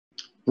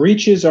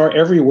Breaches are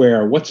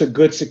everywhere. What's a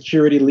good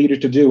security leader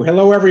to do?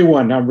 Hello,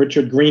 everyone. I'm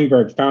Richard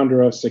Greenberg,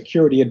 founder of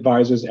Security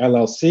Advisors,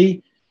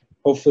 LLC.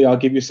 Hopefully, I'll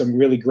give you some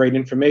really great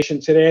information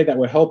today that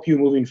will help you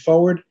moving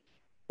forward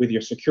with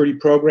your security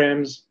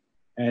programs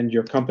and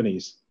your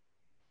companies.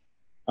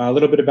 A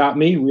little bit about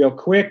me, real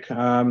quick.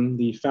 I'm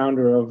the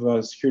founder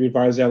of Security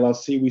Advisors,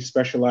 LLC. We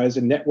specialize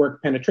in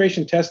network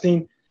penetration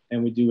testing,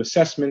 and we do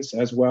assessments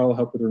as well,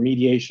 help with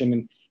remediation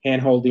and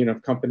hand-holding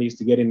of companies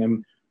to getting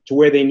them to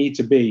where they need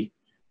to be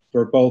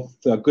for both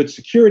good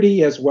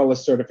security as well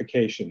as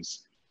certifications.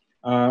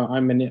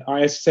 I'm an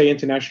ISA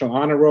International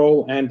Honor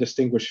Roll and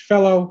Distinguished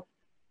Fellow.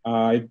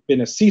 I've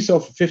been a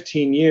CISO for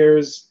 15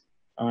 years.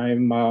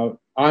 I'm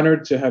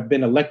honored to have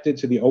been elected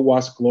to the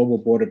OWASP Global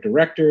Board of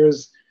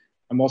Directors.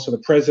 I'm also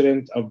the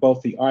president of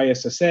both the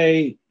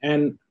ISSA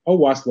and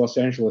OWASP Los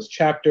Angeles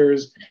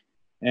chapters.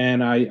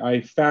 And I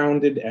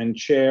founded and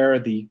chair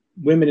the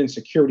Women in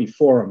Security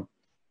Forum.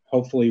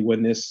 Hopefully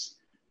when this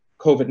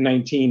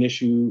COVID-19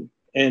 issue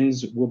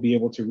ends, we'll be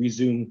able to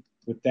resume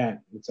with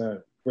that. It's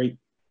a great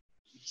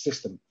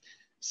system.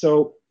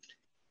 So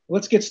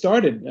let's get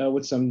started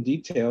with some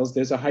details.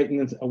 There's a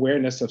heightened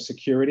awareness of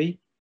security,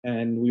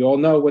 and we all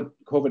know what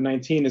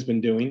COVID-19 has been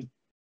doing.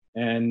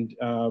 And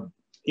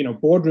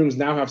boardrooms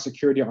now have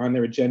security on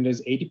their agendas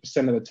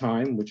 80% of the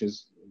time, which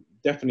is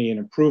definitely an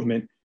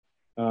improvement.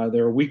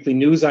 They're a weekly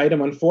news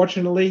item,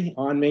 unfortunately,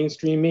 on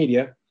mainstream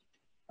media.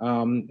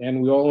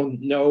 And we all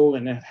know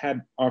and have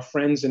had our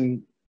friends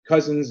and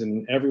cousins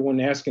and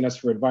everyone asking us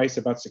for advice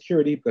about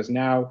security, because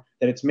now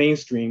that it's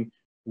mainstream,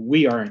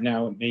 we are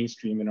now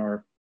mainstream in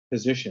our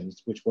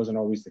positions, which wasn't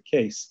always the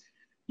case.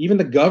 Even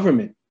the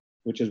government,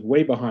 which is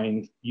way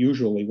behind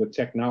usually with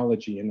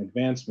technology and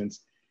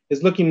advancements,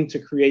 is looking to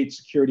create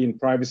security and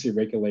privacy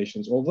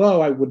regulations,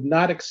 although I would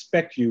not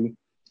expect you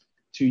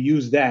to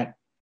use that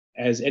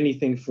as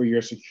anything for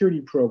your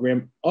security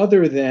program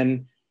other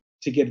than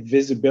to get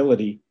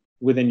visibility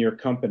within your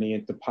company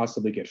and to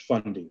possibly get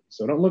funding.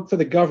 So don't look for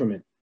the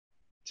government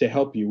to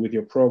help you with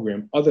your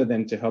program other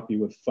than to help you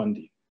with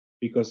funding,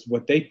 because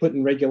what they put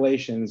in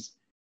regulations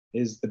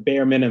is the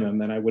bare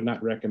minimum, and I would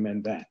not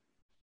recommend that.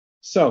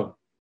 So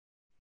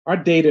our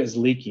data is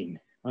leaking.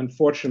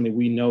 Unfortunately,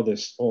 we know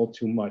this all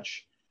too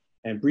much,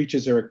 and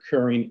breaches are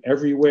occurring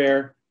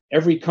everywhere.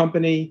 Every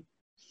company,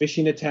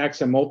 phishing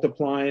attacks are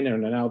multiplying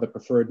and are now the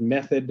preferred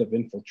method of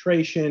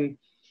infiltration.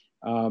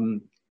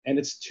 And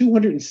it's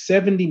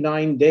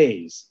 279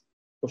 days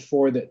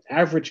before the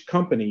average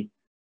company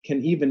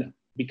can even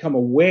become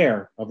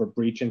aware of a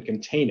breach and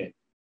contain it.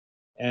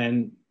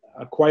 And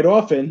quite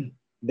often,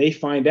 they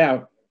find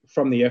out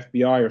from the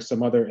FBI or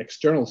some other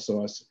external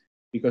source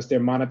because their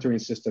monitoring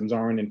systems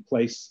aren't in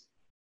place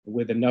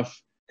with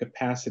enough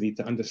capacity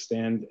to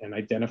understand and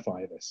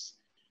identify this.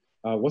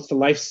 What's the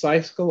life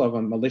cycle of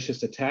a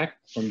malicious attack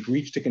from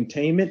breach to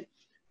containment?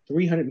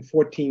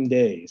 314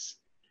 days.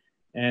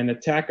 And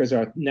attackers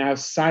are now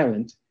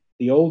silent.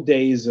 The old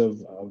days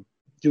of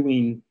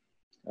doing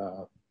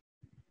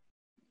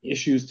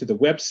issues to the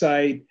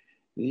website,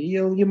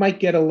 you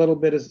might get a little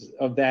bit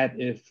of that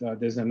if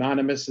there's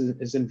anonymous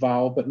is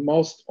involved, but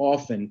most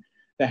often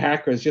the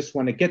hackers just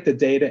want to get the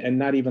data and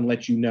not even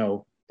let you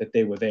know that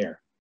they were there.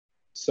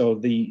 So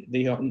the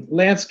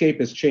landscape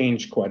has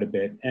changed quite a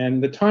bit,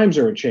 and the times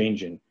are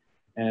changing.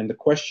 And the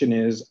question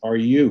is, are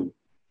you?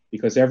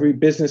 Because every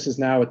business is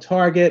now a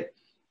target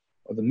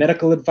of the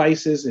medical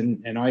devices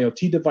and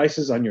IoT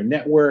devices on your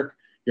network,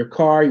 your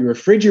car, your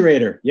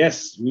refrigerator.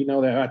 Yes, we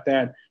know about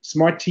that.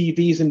 Smart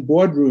TVs in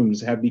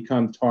boardrooms have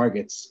become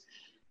targets.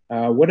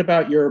 What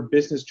about your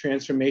business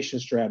transformation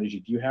strategy?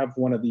 Do you have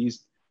one of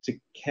these to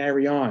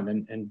carry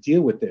on and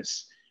deal with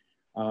this?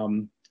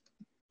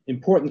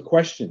 Important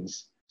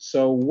questions.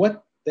 So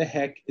what the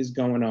heck is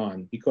going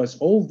on?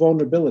 Because old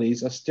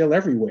vulnerabilities are still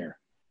everywhere.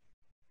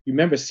 You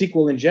remember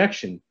SQL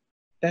injection?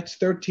 That's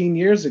 13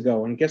 years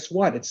ago. And guess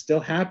what? It's still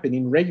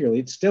happening regularly.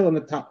 It's still in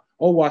the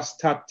OWASP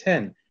top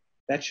 10.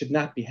 That should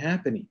not be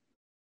happening,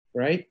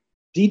 right?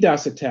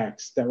 DDoS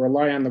attacks that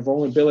rely on the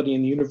vulnerability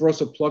in the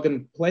universal plug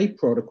and play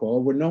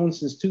protocol were known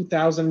since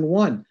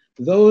 2001.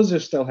 Those are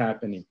still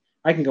happening.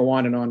 I can go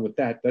on and on with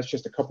that. That's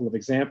just a couple of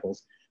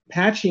examples.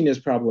 Patching is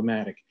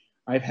problematic.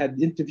 I've had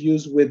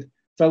interviews with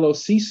fellow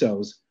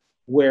CISOs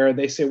where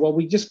they say, well,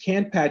 we just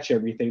can't patch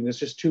everything. There's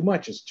just too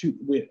much.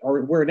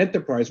 We're an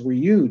enterprise, we're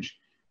huge.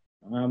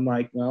 I'm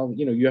like, well,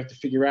 you have to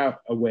figure out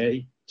a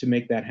way to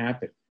make that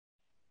happen.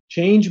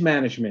 Change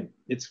management,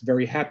 it's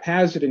very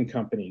haphazard in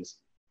companies,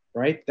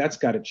 right? That's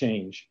got to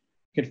change.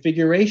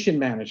 Configuration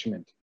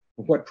management,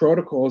 what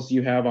protocols do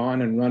you have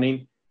on and running?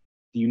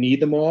 Do you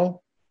need them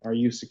all? Are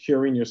you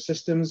securing your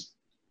systems?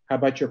 How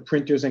about your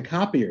printers and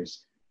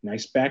copiers?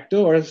 Nice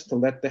backdoors to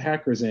let the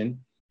hackers in.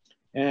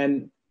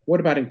 And what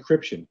about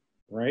encryption,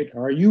 right?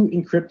 Are you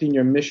encrypting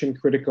your mission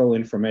critical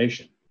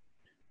information?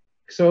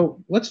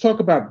 So let's talk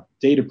about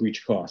data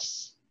breach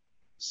costs.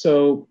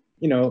 So,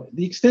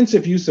 the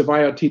extensive use of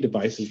IoT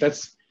devices,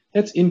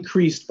 that's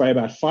increased by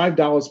about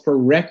 $5 per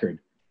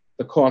record,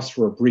 the cost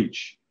for a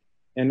breach.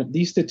 And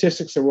these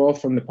statistics are all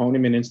from the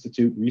Poneman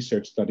Institute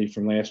research study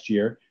from last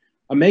year.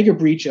 A mega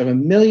breach of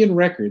 1 million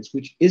records,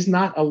 which is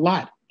not a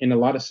lot in a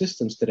lot of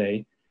systems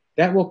today,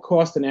 that will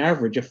cost an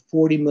average of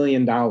 $40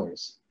 million.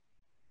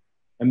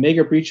 A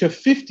mega breach of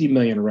 50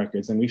 million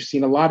records, and we've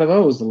seen a lot of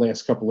those the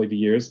last couple of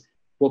years,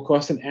 will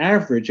cost an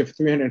average of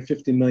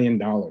 $350 million.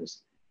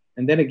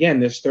 And then again,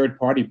 there's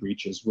third-party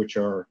breaches, which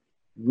are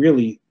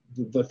really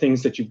the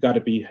things that you've got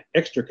to be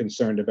extra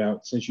concerned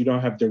about since you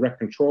don't have direct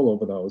control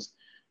over those.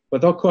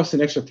 But they'll cost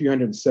an extra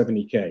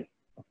 370K.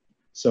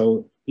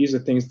 So these are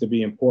things to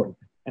be important.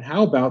 And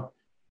how about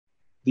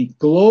the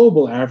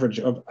global average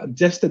of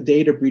just a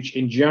data breach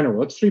in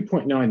general? It's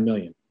 3.9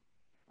 million.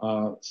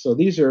 So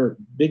these are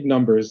big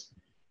numbers.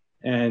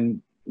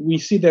 And we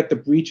see that the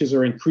breaches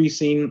are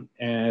increasing,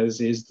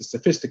 as is the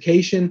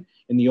sophistication.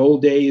 In the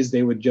old days,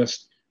 they would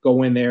just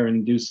go in there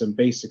and do some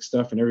basic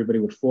stuff and everybody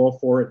would fall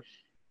for it.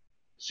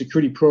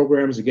 Security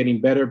programs are getting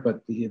better,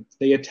 but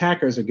the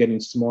attackers are getting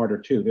smarter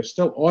too. They're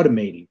still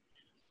automating,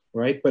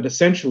 right? But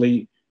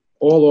essentially,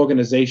 all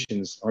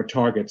organizations are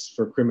targets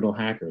for criminal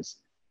hackers.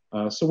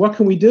 So what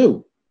can we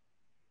do?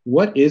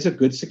 What is a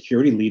good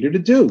security leader to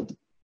do?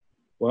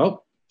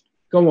 Well,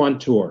 go on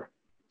tour.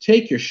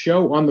 Take your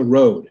show on the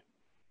road.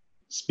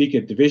 Speak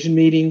at division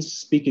meetings,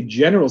 speak at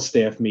general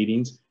staff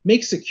meetings,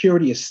 make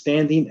security a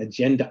standing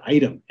agenda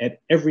item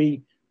at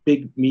every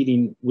big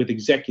meeting with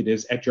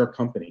executives at your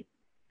company.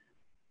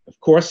 Of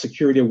course,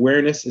 security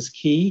awareness is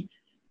key.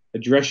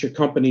 Address your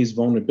company's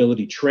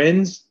vulnerability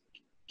trends.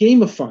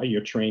 Gamify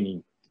your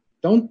training.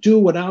 Don't do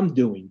what I'm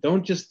doing.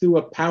 Don't just do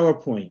a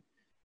PowerPoint.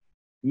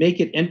 Make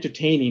it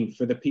entertaining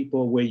for the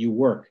people where you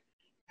work.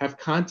 Have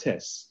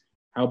contests.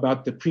 How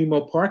about the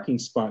primo parking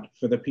spot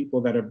for the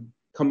people that have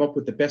come up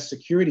with the best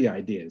security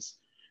ideas,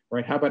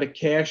 right? How about a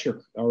cash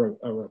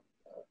or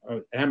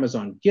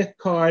Amazon gift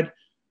card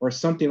or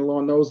something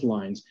along those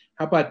lines?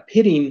 How about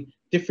pitting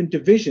different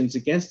divisions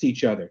against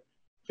each other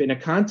in a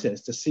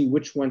contest to see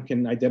which one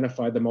can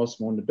identify the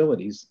most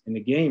vulnerabilities in a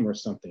game or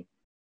something,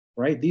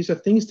 right? These are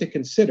things to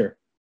consider,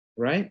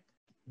 right?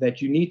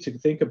 That you need to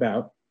think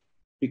about,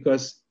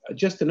 because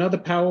just another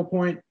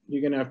PowerPoint,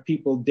 you're gonna have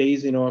people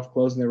dazing off,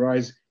 closing their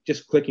eyes,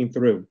 just clicking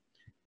through.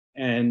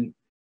 And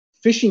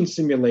phishing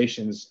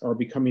simulations are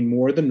becoming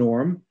more the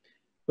norm,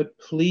 but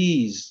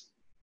please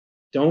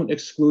don't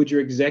exclude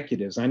your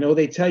executives. I know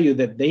they tell you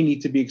that they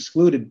need to be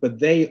excluded, but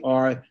they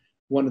are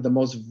one of the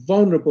most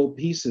vulnerable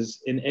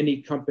pieces in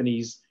any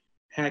company's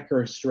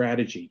hacker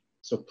strategy.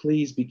 So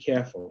please be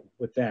careful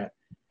with that.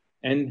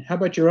 And how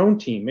about your own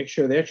team? Make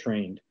sure they're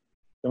trained.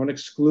 Don't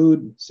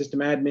exclude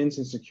system admins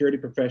and security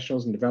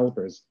professionals and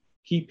developers,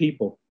 key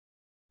people.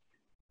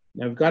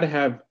 Now, we've got to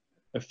have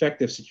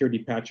effective security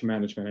patch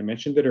management. I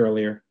mentioned it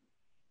earlier,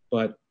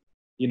 but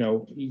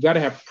you got to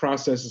have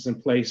processes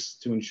in place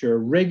to ensure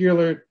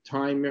regular,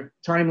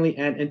 timely,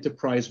 and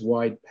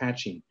enterprise-wide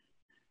patching.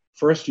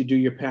 First, you do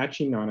your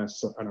patching on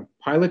a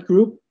pilot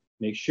group.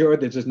 Make sure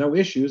that there's no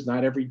issues.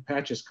 Not every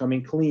patch is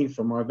coming clean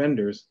from our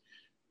vendors.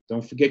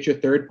 Don't forget your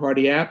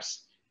third-party apps.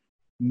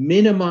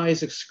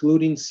 Minimize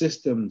excluding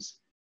systems.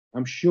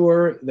 I'm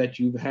sure that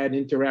you've had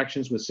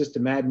interactions with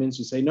system admins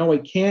who say, no, I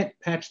can't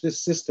patch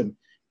this system.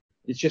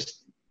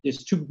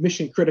 It's too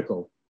mission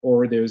critical,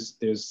 or there's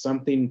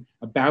something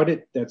about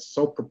it that's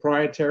so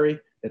proprietary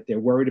that they're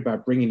worried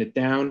about bringing it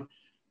down.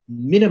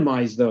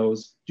 Minimize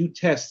those, do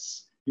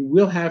tests. You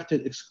will have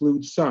to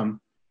exclude some.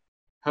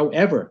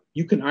 However,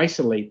 you can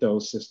isolate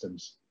those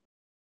systems.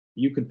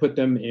 You can put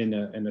them in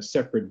a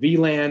separate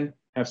VLAN,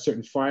 have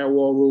certain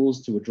firewall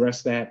rules to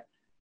address that.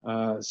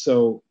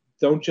 So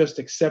don't just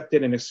accept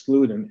it and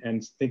exclude them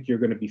and think you're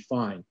going to be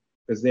fine,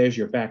 because there's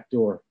your back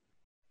door.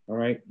 All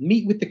right.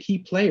 Meet with the key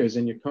players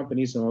in your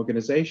companies and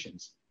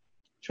organizations.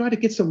 Try to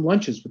get some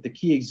lunches with the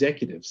key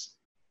executives,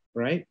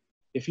 right?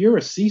 If you're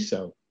a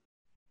CISO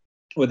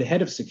or the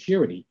head of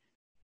security,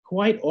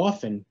 quite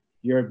often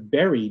you're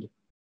buried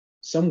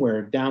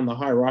somewhere down the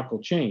hierarchical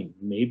chain.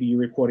 Maybe you're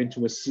reporting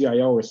to a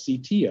CIO or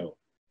CTO,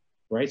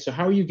 right? So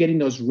how are you getting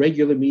those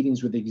regular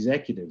meetings with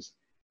executives?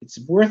 It's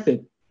worth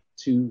it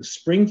to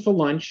spring for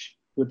lunch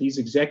with these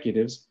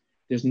executives.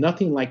 There's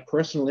nothing like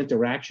personal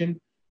interaction.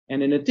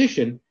 And in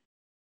addition,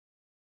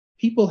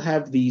 people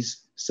have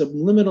these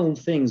subliminal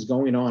things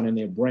going on in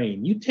their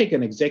brain. You take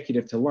an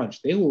executive to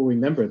lunch, they will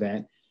remember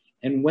that.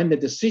 And when the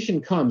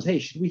decision comes, hey,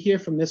 should we hear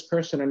from this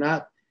person or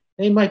not?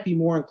 They might be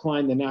more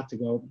inclined than not to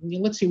go,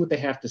 let's see what they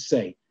have to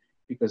say,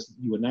 because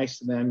you were nice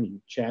to them, you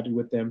chatted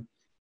with them.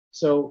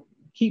 So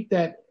keep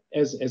that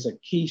as a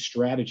key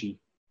strategy,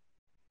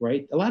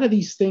 right? A lot of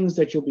these things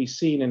that you'll be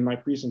seeing in my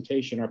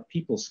presentation are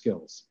people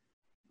skills,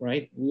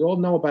 right? We all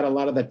know about a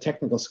lot of the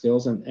technical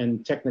skills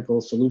and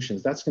technical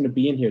solutions. That's going to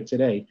be in here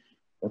today.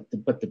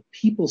 But the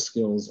people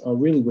skills are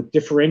really what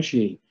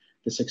differentiate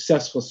the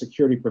successful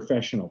security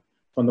professional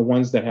from the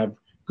ones that have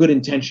good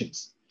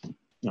intentions,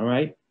 all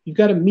right? You've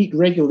got to meet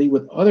regularly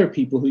with other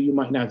people who you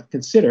might not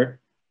consider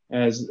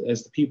as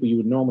the people you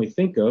would normally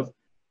think of,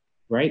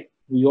 right?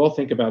 We all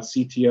think about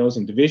CTOs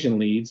and division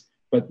leads,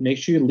 but make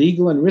sure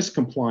legal and risk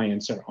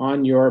compliance are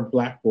on your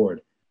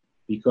blackboard,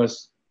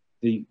 because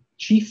the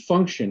chief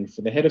function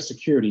for the head of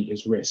security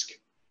is risk.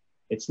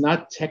 It's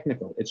not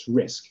technical, it's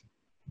risk,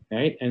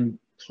 right? And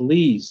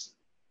please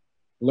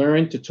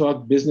learn to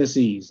talk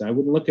businessese. I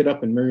wouldn't look it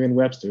up in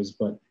Merriam-Webster's,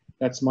 but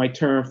that's my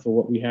term for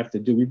what we have to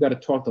do. We've got to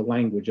talk the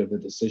language of the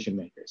decision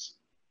makers.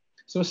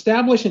 So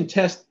establish and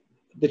test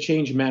the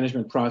change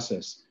management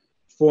process.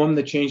 Form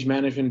the change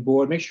management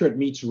board, make sure it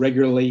meets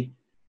regularly,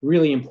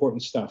 really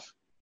important stuff.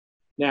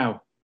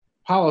 Now,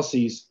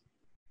 policies,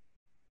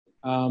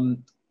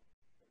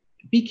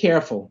 be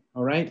careful,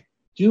 all right?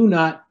 Do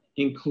not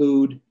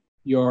include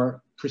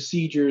your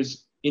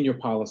procedures in your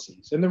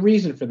policies. And the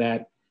reason for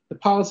that, the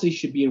policy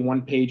should be in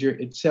one pager.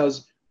 It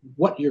tells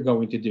what you're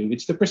going to do.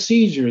 It's the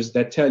procedures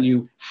that tell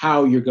you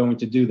how you're going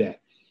to do that.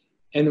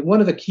 And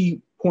one of the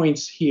key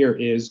points here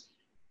is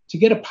to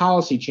get a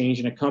policy change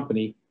in a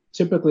company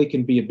typically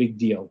can be a big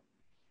deal.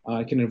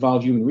 It can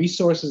involve human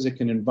resources. It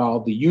can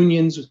involve the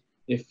unions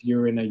if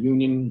you're in a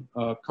union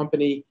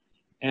company.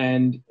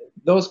 And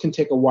those can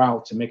take a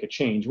while to make a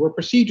change, where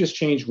procedures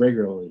change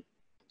regularly.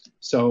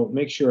 So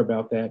make sure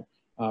about that.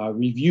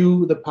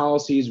 Review the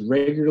policies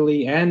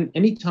regularly and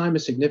anytime a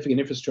significant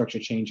infrastructure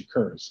change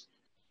occurs.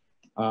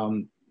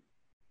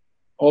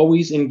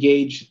 Always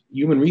engage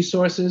human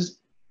resources.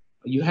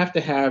 You have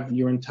to have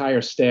your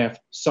entire staff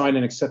sign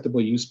an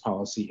acceptable use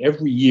policy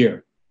every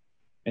year.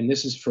 And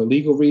this is for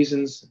legal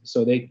reasons,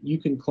 so you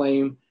can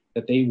claim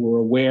that they were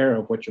aware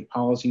of what your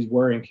policies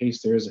were in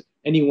case there's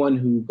anyone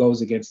who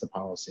goes against the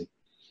policy.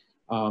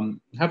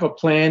 Have a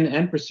plan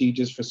and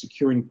procedures for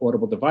securing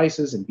portable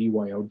devices and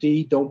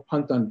BYOD. Don't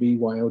punt on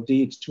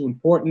BYOD. It's too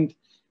important,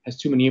 has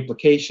too many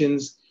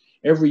implications.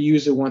 Every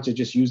user wants to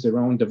just use their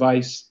own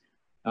device,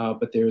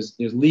 but there's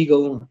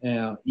legal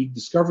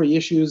e-discovery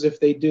issues if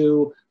they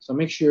do. So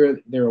make sure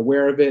they're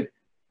aware of it,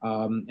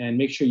 and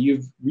make sure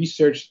you've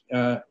researched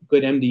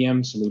good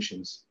MDM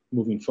solutions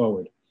moving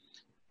forward.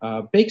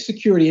 Bake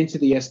security into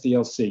the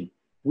SDLC.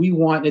 We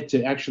want it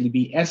to actually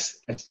be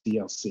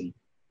SDLC.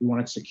 We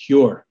want it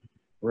secure,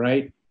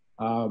 right?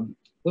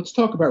 Let's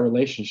talk about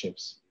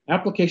relationships.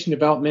 Application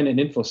development and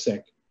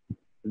InfoSec,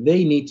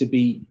 they need to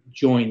be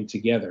joined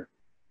together.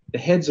 The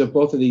heads of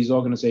both of these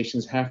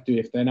organizations have to,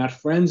 if they're not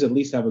friends, at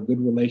least have a good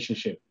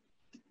relationship.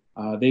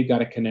 They've got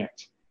to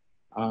connect.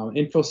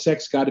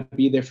 InfoSec's got to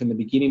be there from the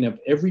beginning of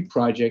every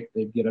project.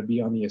 They've got to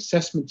be on the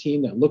assessment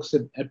team that looks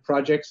at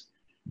projects,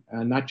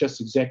 not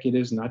just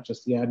executives, not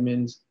just the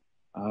admins,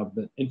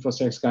 but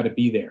InfoSec's got to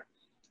be there.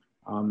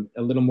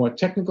 A little more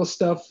technical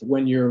stuff,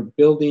 when you're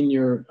building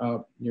your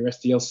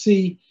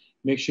SDLC,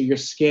 make sure you're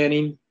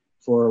scanning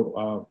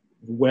for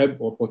web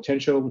or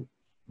potential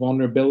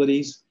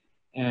vulnerabilities,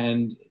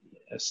 and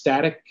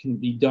static can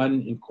be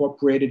done,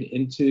 incorporated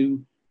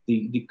into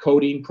the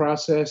coding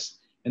process,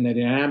 and the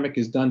dynamic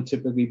is done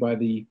typically by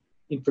the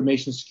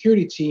information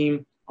security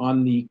team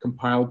on the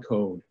compiled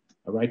code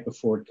right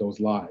before it goes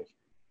live.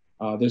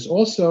 There's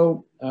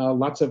also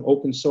lots of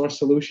open source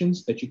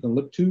solutions that you can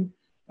look to,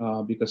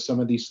 because some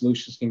of these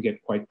solutions can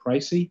get quite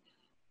pricey.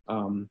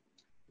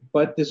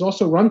 But there's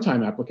also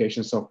runtime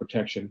application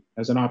self-protection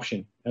as an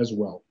option as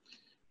well.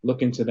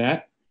 Look into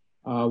that.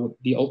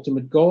 The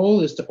ultimate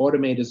goal is to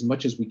automate as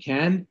much as we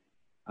can,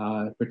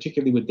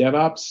 particularly with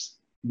DevOps.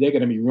 They're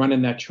going to be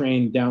running that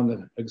train down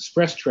the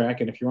express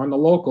track, and if you're on the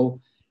local,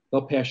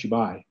 they'll pass you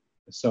by.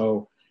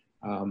 So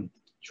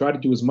try to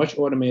do as much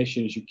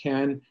automation as you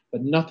can,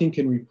 but nothing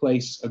can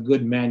replace a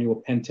good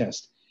manual pen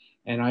test.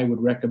 And I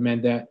would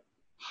recommend that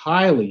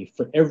highly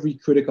for every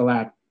critical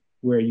app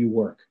where you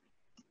work.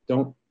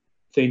 Don't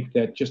think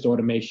that just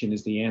automation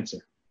is the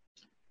answer.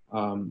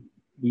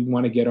 We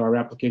want to get our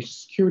application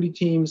security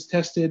teams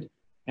tested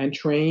and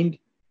trained,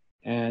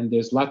 and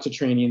there's lots of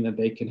training that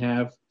they can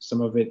have, some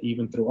of it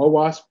even through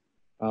OWASP,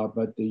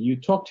 but you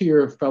talk to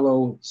your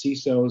fellow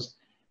CISOs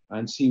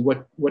and see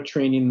what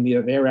training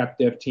their app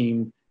dev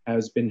team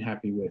has been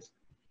happy with.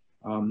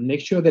 Make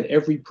sure that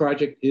every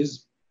project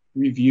is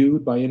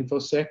reviewed by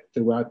InfoSec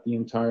throughout the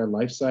entire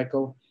life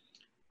cycle.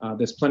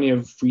 There's plenty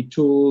of free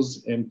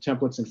tools and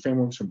templates and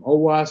frameworks from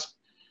OWASP.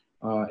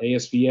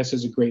 ASVS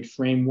is a great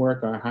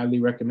framework. I highly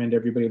recommend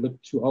everybody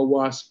look to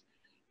OWASP.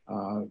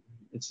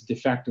 It's a de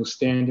facto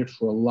standard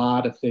for a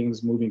lot of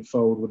things moving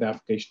forward with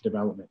application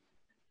development.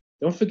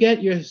 Don't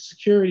forget your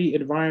security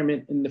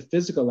environment in the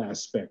physical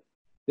aspect.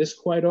 This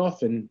quite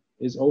often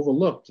is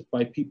overlooked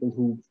by people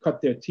who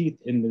cut their teeth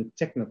in the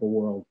technical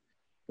world,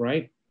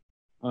 right?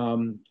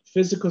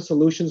 Physical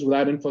solutions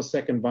without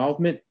InfoSec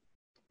involvement,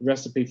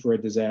 recipe for a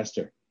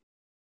disaster.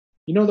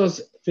 You know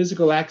those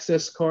physical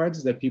access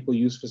cards that people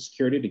use for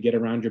security to get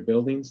around your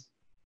buildings?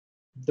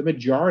 The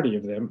majority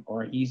of them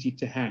are easy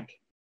to hack.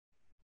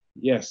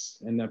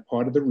 Yes, and that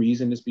part of the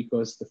reason is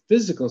because the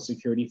physical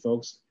security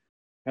folks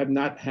have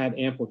not had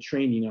ample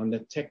training on the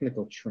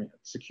technical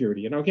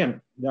security. And again,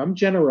 I'm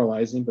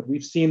generalizing, but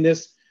we've seen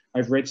this.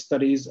 I've read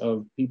studies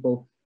of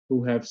people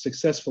who have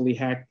successfully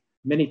hacked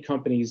many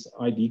companies'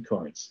 ID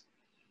cards.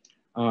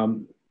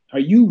 Are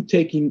you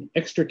taking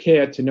extra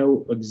care to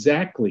know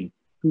exactly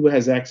who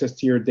has access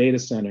to your data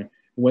center,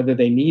 whether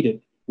they need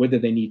it, whether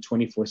they need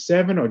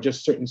 24/7 or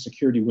just certain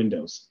security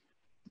windows?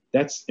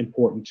 That's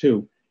important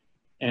too.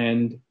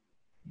 And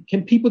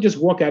Can people just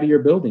walk out of your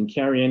building,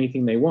 carry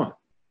anything they want?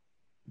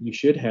 You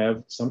should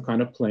have some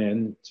kind of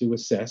plan to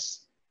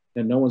assess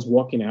that no one's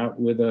walking out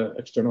with an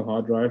external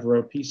hard drive or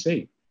a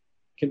PC.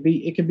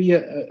 It can be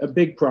a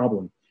big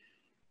problem.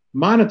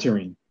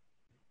 Monitoring.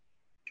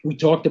 We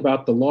talked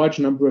about the large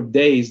number of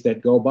days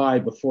that go by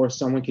before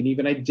someone can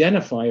even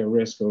identify a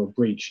risk or a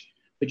breach,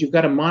 but you've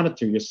got to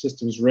monitor your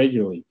systems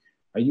regularly.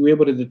 Are you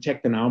able to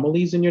detect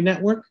anomalies in your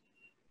network?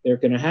 They're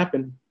going to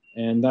happen,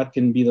 and that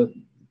can be the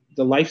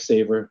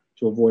lifesaver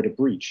to avoid a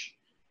breach.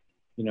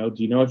 Do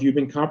you know if you've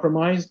been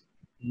compromised?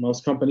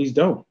 Most companies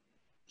don't.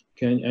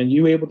 Are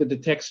you able to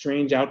detect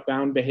strange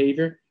outbound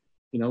behavior?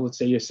 Let's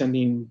say you're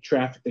sending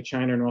traffic to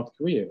China or North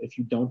Korea. If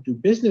you don't do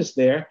business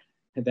there,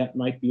 that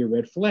might be a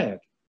red flag.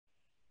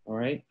 All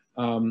right.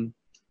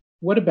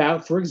 What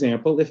about, for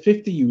example, if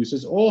 50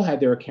 users all had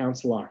their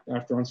accounts locked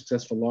after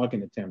unsuccessful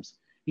login attempts?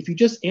 If you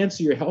just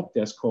answer your help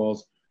desk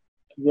calls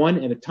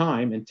one at a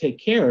time and take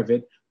care of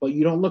it, but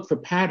you don't look for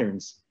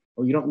patterns,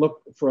 or you don't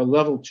look for a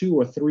level 2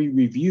 or 3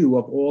 review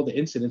of all the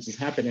incidents that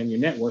happen in your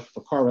network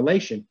for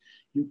correlation,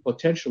 you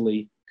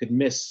potentially could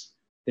miss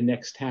the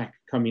next hack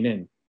coming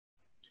in.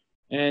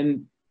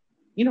 And,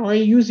 are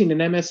you using an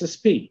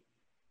MSSP?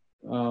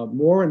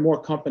 More and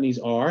more companies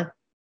are,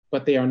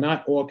 but they are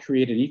not all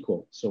created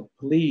equal. So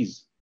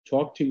please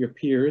talk to your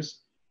peers.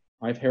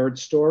 I've heard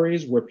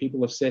stories where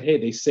people have said, hey,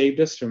 they saved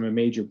us from a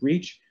major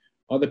breach.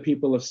 Other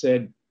people have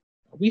said,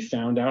 we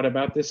found out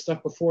about this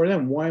stuff before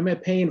them. Why am I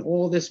paying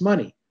all this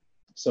money?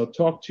 So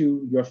talk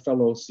to your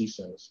fellow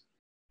CISOs.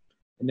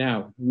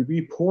 Now,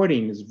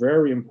 reporting is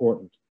very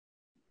important.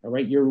 All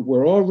right,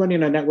 we're all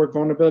running our network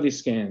vulnerability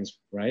scans,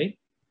 right?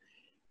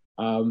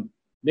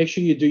 Make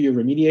sure you do your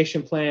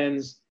remediation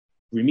plans,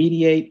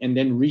 remediate, and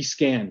then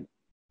rescan.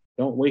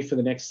 Don't wait for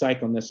the next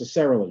cycle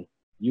necessarily.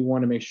 You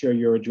want to make sure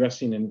you're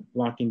addressing and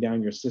locking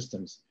down your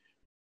systems.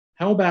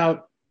 How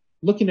about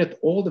looking at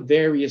all the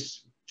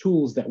various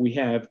tools that we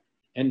have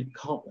and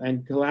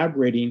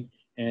collaborating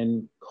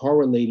and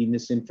correlating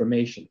this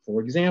information?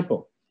 For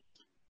example,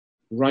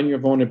 run your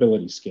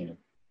vulnerability scan.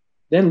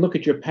 Then look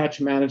at your patch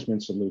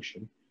management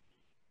solution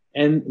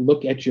and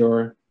look at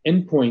your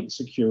endpoint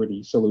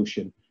security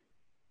solution.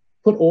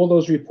 Put all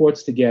those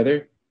reports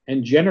together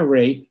and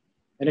generate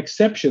an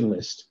exception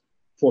list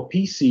for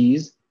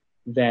PCs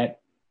that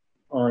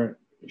are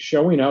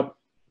showing up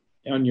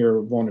on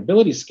your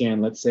vulnerability scan,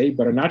 let's say,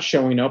 but are not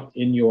showing up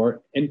in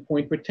your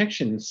endpoint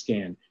protection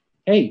scan.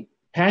 Hey,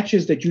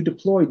 patches that you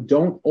deploy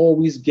don't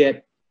always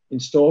get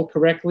installed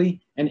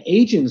correctly, and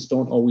agents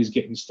don't always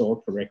get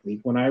installed correctly.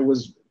 When I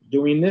was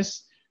doing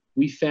this,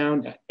 we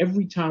found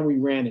every time we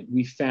ran it,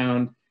 we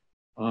found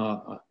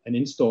an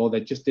install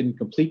that just didn't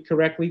complete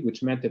correctly,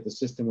 which meant that the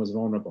system was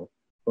vulnerable.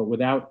 But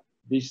without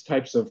these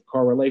types of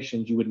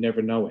correlations, you would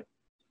never know it.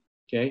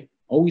 Okay?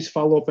 Always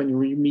follow up on your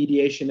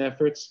remediation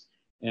efforts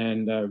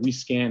and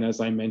rescan,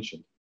 as I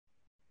mentioned.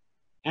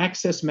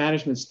 Access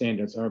management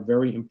standards are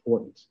very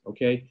important.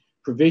 Okay?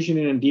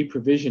 Provisioning and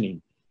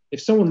deprovisioning.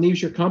 If someone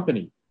leaves your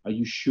company, are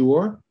you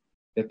sure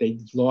that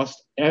they've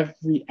lost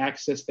every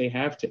access they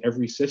have to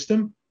every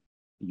system?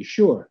 Are you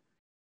sure?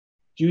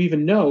 Do you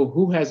even know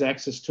who has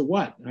access to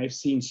what? I've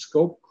seen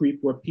scope creep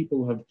where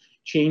people have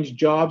changed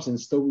jobs and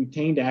still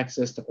retained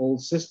access to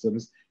old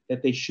systems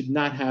that they should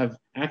not have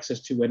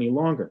access to any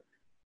longer.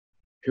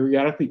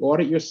 Periodically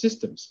audit your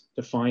systems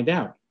to find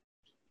out.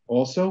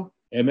 Also,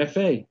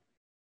 MFA.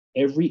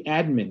 Every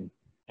admin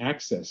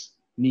access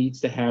needs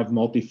to have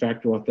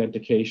multi-factor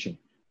authentication.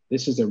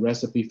 This is a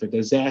recipe for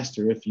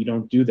disaster if you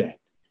don't do that,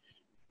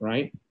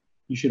 right?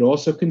 You should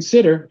also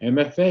consider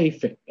MFA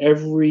for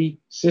every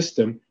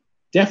system,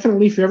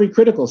 definitely for every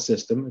critical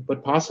system,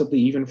 but possibly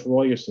even for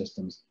all your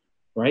systems,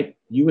 right?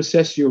 You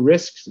assess your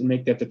risks and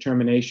make that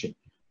determination.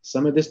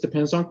 Some of this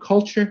depends on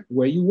culture,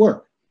 where you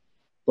work,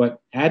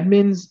 but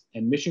admins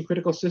and mission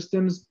critical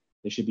systems,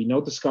 there should be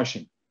no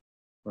discussion,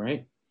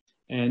 right?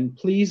 And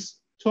please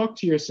talk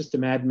to your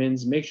system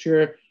admins, make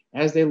sure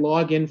as they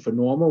log in for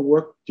normal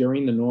work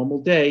during the normal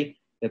day,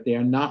 that they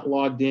are not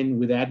logged in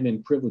with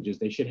admin privileges.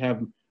 They should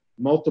have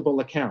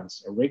multiple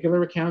accounts, a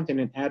regular account and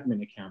an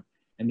admin account.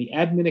 And the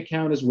admin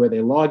account is where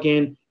they log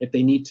in if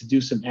they need to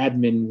do some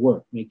admin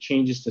work, make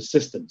changes to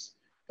systems.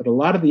 But a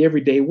lot of the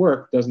everyday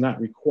work does not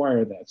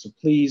require that. So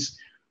please,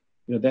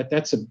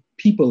 that's a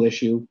people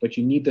issue, but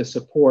you need the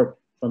support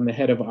from the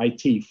head of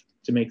IT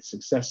to make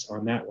success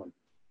on that one.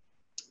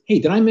 Hey,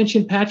 did I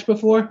mention patch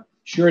before?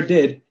 Sure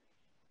did.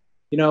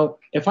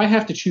 If I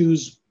have to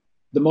choose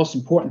the most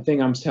important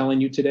thing I'm telling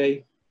you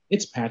today,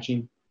 it's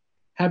patching.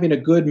 Having a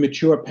good,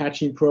 mature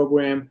patching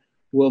program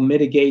will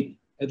mitigate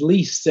at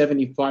least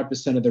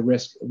 75% of the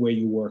risk where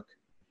you work.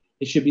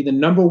 It should be the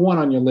number one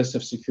on your list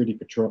of security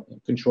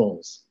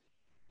controls.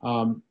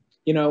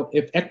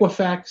 If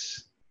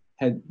Equifax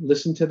had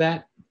listened to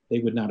that, they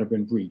would not have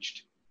been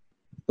breached.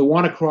 The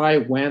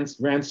WannaCry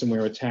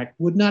ransomware attack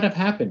would not have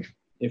happened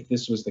if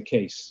this was the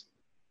case.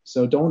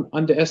 So don't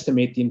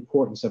underestimate the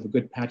importance of a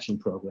good patching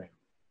program.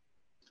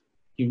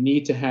 You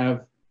need to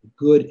have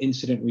good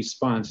incident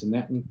response, and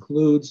that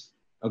includes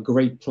a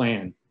great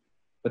plan.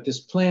 But this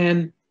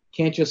plan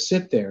Can't just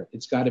sit there.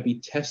 It's got to be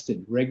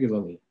tested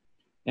regularly.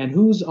 And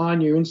who's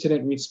on your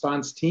incident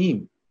response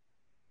team?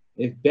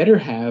 It better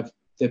have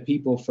the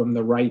people from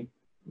the right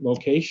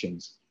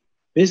locations,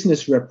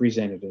 business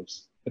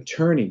representatives,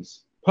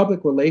 attorneys,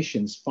 public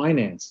relations,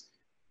 finance.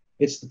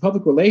 It's the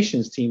public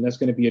relations team that's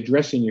going to be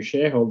addressing your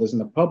shareholders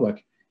and the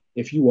public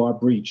if you are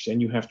breached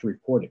and you have to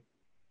report it.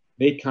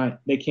 They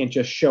can't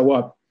just show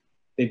up.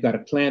 They've got to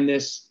plan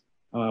this.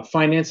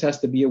 Finance has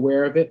to be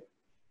aware of it,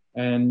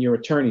 and your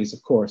attorneys,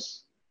 of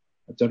course.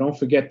 So don't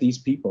forget these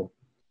people.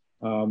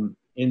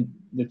 In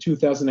the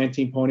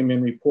 2019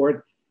 Ponyman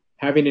report,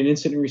 having an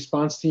incident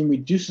response team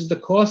reduces the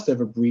cost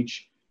of a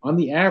breach on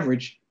the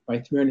average by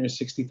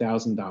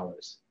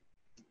 $360,000.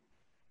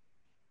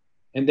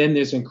 And then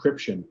there's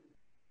encryption.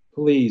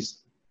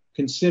 Please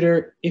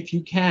consider, if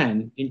you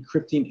can,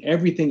 encrypting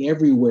everything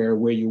everywhere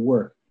where you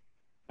work.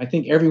 I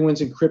think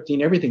everyone's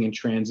encrypting everything in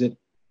transit,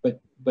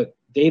 but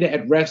data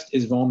at rest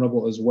is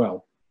vulnerable as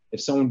well.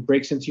 If someone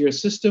breaks into your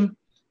system,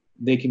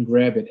 they can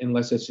grab it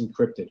unless it's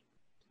encrypted.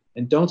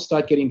 And don't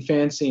start getting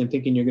fancy and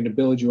thinking you're going to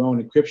build your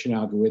own encryption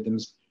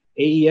algorithms.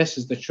 AES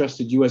is the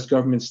trusted US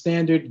government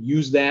standard.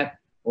 Use that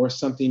or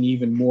something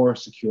even more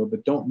secure,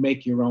 but don't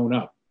make your own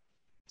up.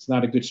 It's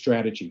not a good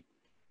strategy.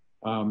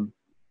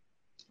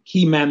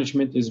 Key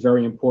management is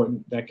very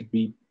important. That could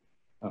be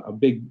a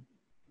big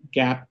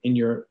gap in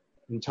your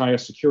entire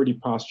security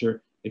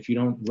posture if you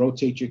don't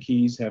rotate your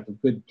keys, have a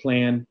good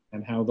plan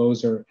and how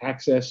those are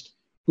accessed,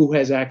 who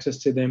has access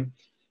to them.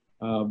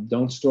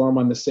 Don't store them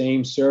on the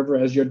same server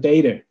as your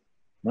data,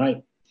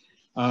 right?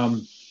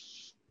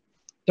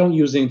 Don't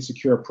use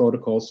insecure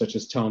protocols such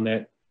as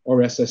Telnet or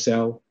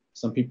SSL.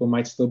 Some people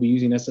might still be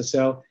using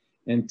SSL,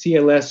 and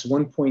TLS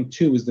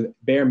 1.2 is the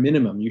bare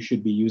minimum you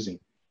should be using.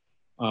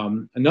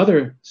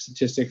 Another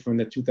statistic from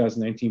the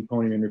 2019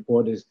 Ponyman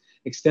report is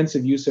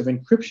extensive use of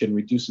encryption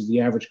reduces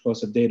the average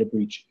cost of data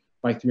breach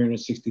by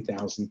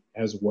 $360,000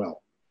 as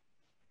well.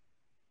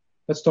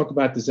 Let's talk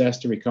about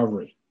disaster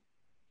recovery,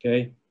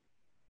 okay?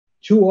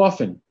 Too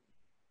often,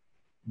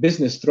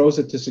 business throws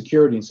it to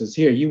security and says,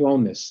 here, you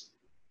own this.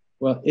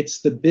 Well, it's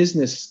the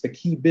business, the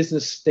key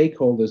business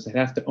stakeholders that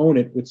have to own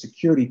it, with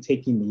security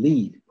taking the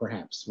lead,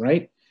 perhaps,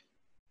 right?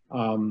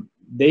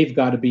 They've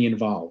got to be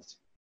involved.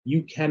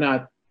 You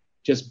cannot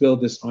just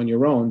build this on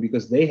your own,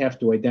 because they have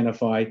to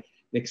identify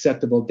the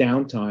acceptable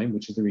downtime,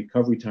 which is the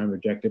recovery time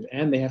objective,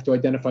 and they have to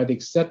identify the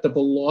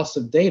acceptable loss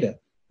of data,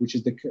 which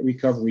is the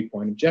recovery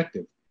point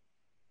objective.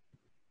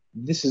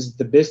 This is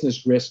the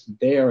business risk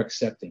they are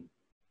accepting,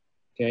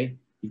 okay?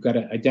 You've got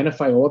to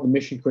identify all the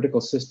mission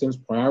critical systems,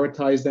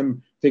 prioritize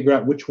them, figure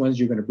out which ones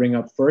you're going to bring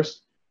up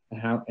first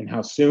and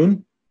how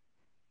soon.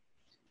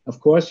 Of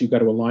course, you've got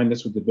to align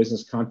this with the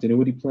business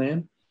continuity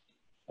plan.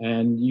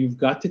 And you've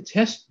got to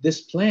test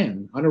this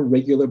plan on a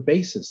regular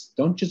basis.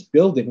 Don't just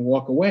build it and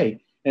walk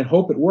away and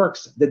hope it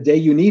works the day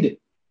you need it,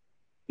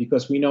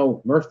 because we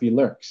know Murphy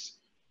lurks.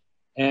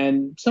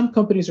 And some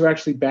companies are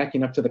actually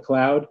backing up to the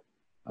cloud,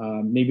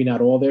 maybe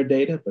not all their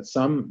data, but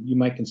some you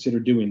might consider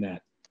doing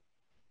that.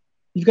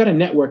 You've got to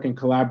network and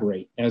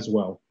collaborate as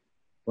well,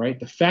 right?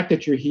 The fact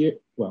that you're here,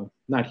 well,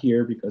 not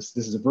here because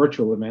this is a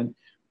virtual event,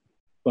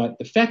 but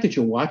the fact that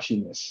you're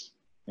watching this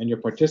and you're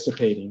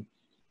participating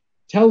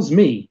tells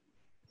me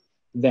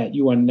that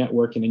you are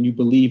networking and you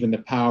believe in the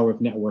power of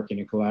networking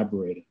and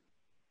collaborating.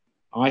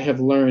 I have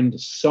learned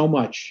so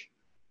much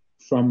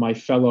from my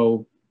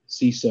fellow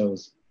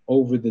CISOs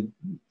over the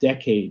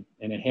decade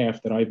and a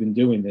half that I've been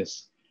doing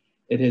this.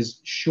 It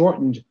has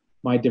shortened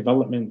my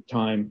development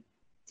time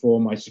for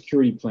my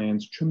security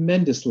plans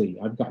tremendously.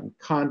 I've gotten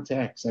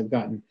contacts, I've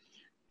gotten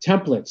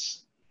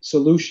templates,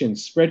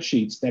 solutions,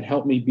 spreadsheets that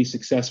help me be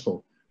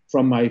successful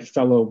from my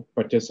fellow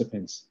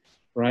participants,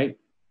 right?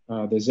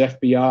 There's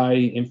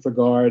FBI,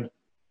 InfraGard.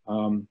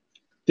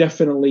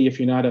 Definitely, if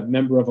you're not a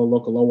member of a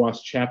local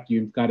OWASP chapter,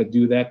 you've got to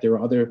do that. There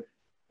are other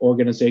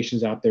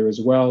organizations out there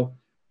as well.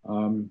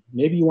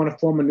 Maybe you want to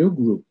form a new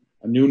group,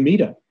 a new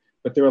meetup,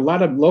 but there are a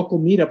lot of local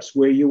meetups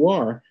where you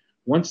are.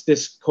 Once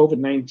this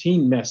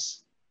COVID-19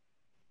 mess,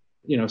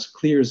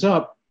 clears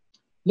up,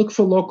 look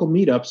for local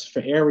meetups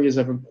for areas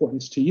of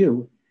importance to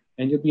you,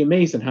 and you'll be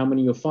amazed at how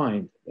many you'll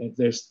find.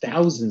 There's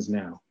thousands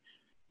now.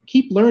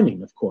 Keep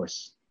learning, of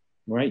course,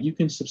 right? You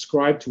can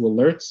subscribe to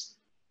alerts.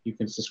 You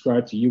can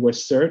subscribe to US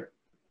CERT.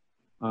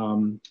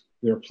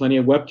 There are plenty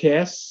of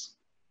webcasts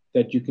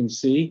that you can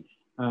see.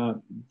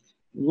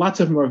 Lots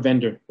of them are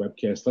vendor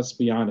webcasts, let's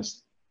be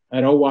honest.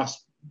 At OWASP,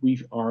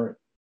 we are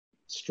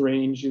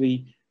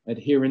strangely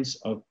adherents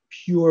of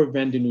pure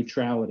vendor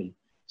neutrality.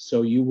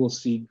 So you will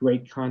see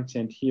great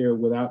content here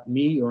without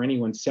me or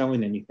anyone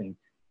selling anything,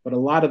 but a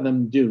lot of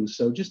them do.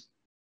 So just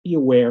be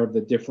aware of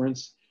the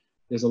difference.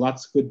 There's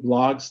lots of good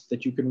blogs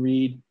that you can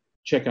read.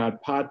 Check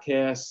out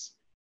podcasts,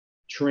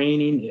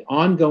 training,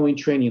 ongoing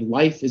training.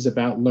 Life is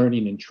about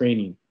learning and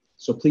training.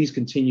 So please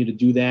continue to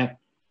do that.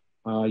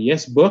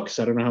 Yes, books.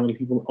 I don't know how many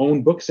people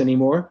own books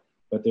anymore,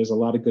 but there's a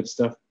lot of good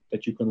stuff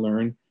that you can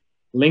learn.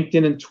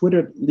 LinkedIn and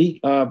Twitter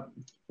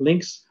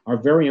links are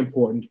very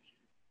important.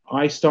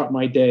 I start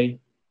my day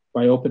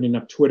by opening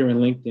up Twitter and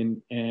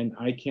LinkedIn, and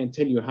I can't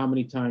tell you how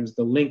many times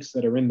the links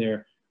that are in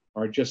there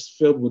are just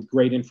filled with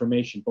great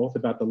information, both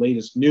about the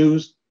latest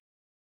news,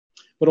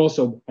 but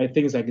also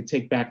things I could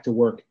take back to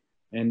work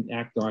and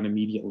act on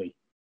immediately.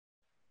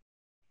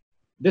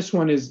 This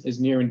one is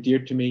near and dear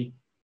to me.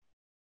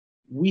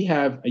 We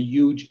have a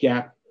huge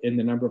gap in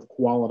the number of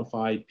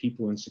qualified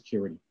people in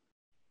security.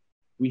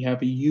 We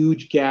have a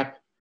huge gap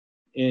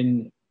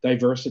in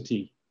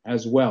diversity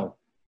as well.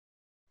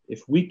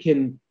 If we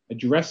can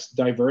address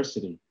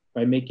diversity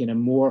by making a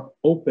more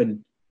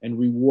open and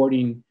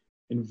rewarding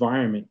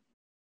environment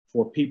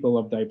for people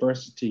of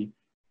diversity,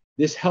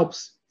 this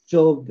helps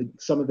fill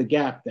some of the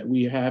gap that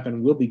we have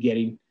and will be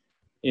getting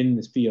in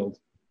this field.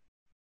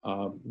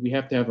 We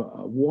have to have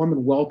a warm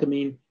and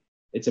welcoming.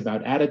 It's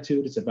about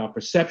attitude. It's about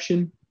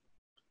perception.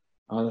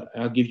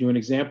 I'll give you an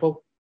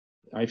example.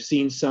 I've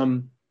seen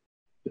some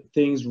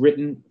things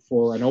written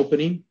for an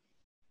opening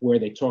where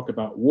they talk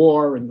about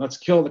war and let's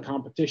kill the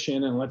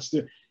competition and let's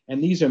do,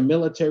 and these are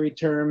military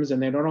terms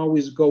and they don't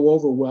always go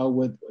over well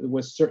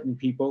with certain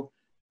people.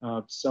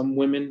 Some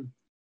women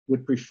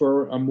would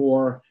prefer a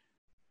more,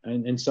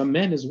 and some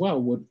men as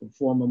well would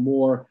form a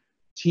more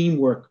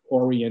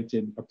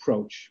teamwork-oriented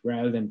approach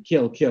rather than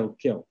kill, kill,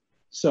 kill.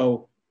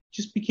 So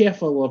just be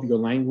careful of your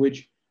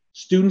language.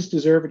 Students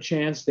deserve a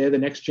chance. They're the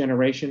next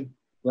generation.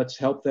 Let's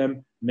help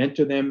them,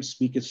 mentor them,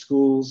 speak at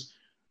schools.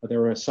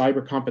 There are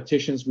cyber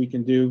competitions we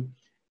can do,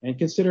 and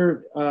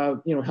consider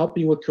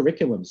helping with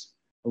curriculums.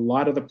 A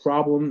lot of the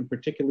problem,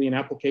 particularly in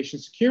application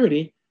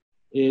security,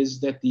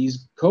 is that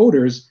these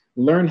coders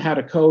learn how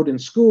to code in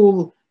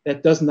school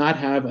that does not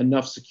have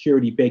enough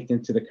security baked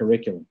into the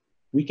curriculum.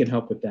 We can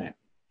help with that.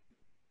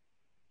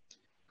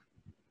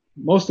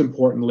 Most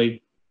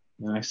importantly,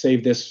 and I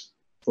saved this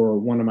for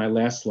one of my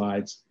last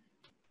slides,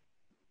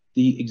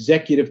 the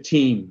executive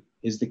team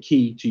is the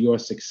key to your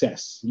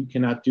success. You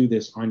cannot do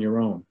this on your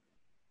own,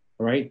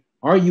 all right?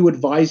 Are you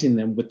advising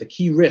them with the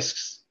key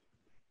risks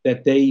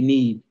that they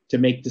need to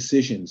make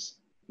decisions,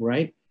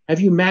 right? Have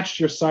you matched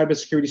your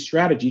cybersecurity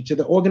strategy to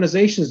the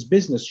organization's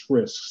business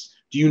risks?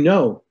 Do you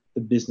know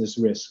the business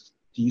risks?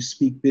 Do you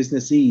speak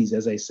businessese,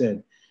 as I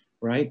said,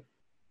 right?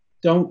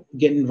 Don't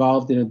get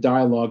involved in a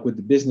dialogue with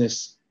the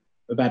business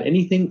about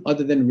anything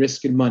other than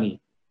risk and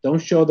money. Don't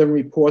show them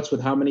reports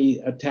with how many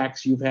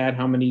attacks you've had,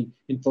 how many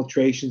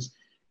infiltrations.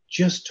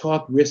 Just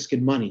talk risk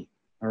and money,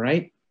 all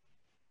right?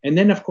 And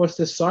then, of course,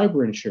 there's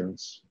cyber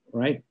insurance,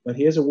 right? But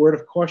here's a word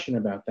of caution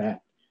about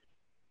that.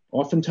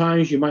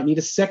 Oftentimes, you might need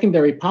a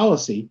secondary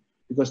policy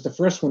because the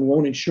first one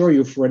won't insure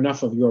you for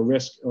enough of your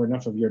risk or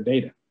enough of your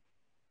data,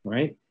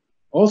 right?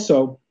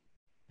 Also,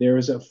 there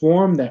is a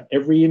form that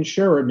every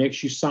insurer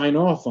makes you sign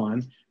off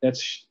on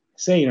that's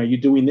saying, are you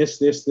doing this,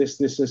 this, this,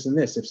 this, this, and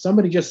this? If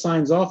somebody just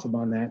signs off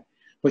on that,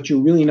 but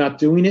you're really not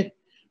doing it,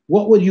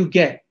 what will you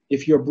get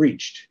if you're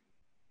breached?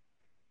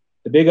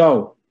 The big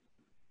O.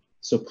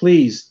 So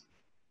please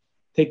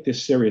take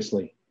this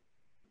seriously,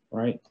 all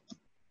right?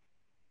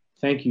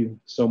 Thank you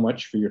so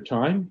much for your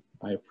time.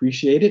 I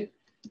appreciate it.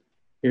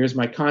 Here's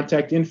my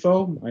contact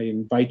info. I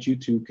invite you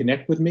to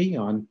connect with me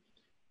on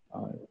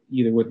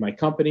either with my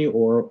company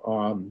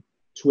or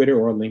Twitter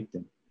or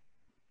LinkedIn.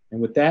 And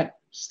with that,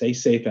 stay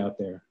safe out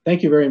there.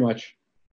 Thank you very much.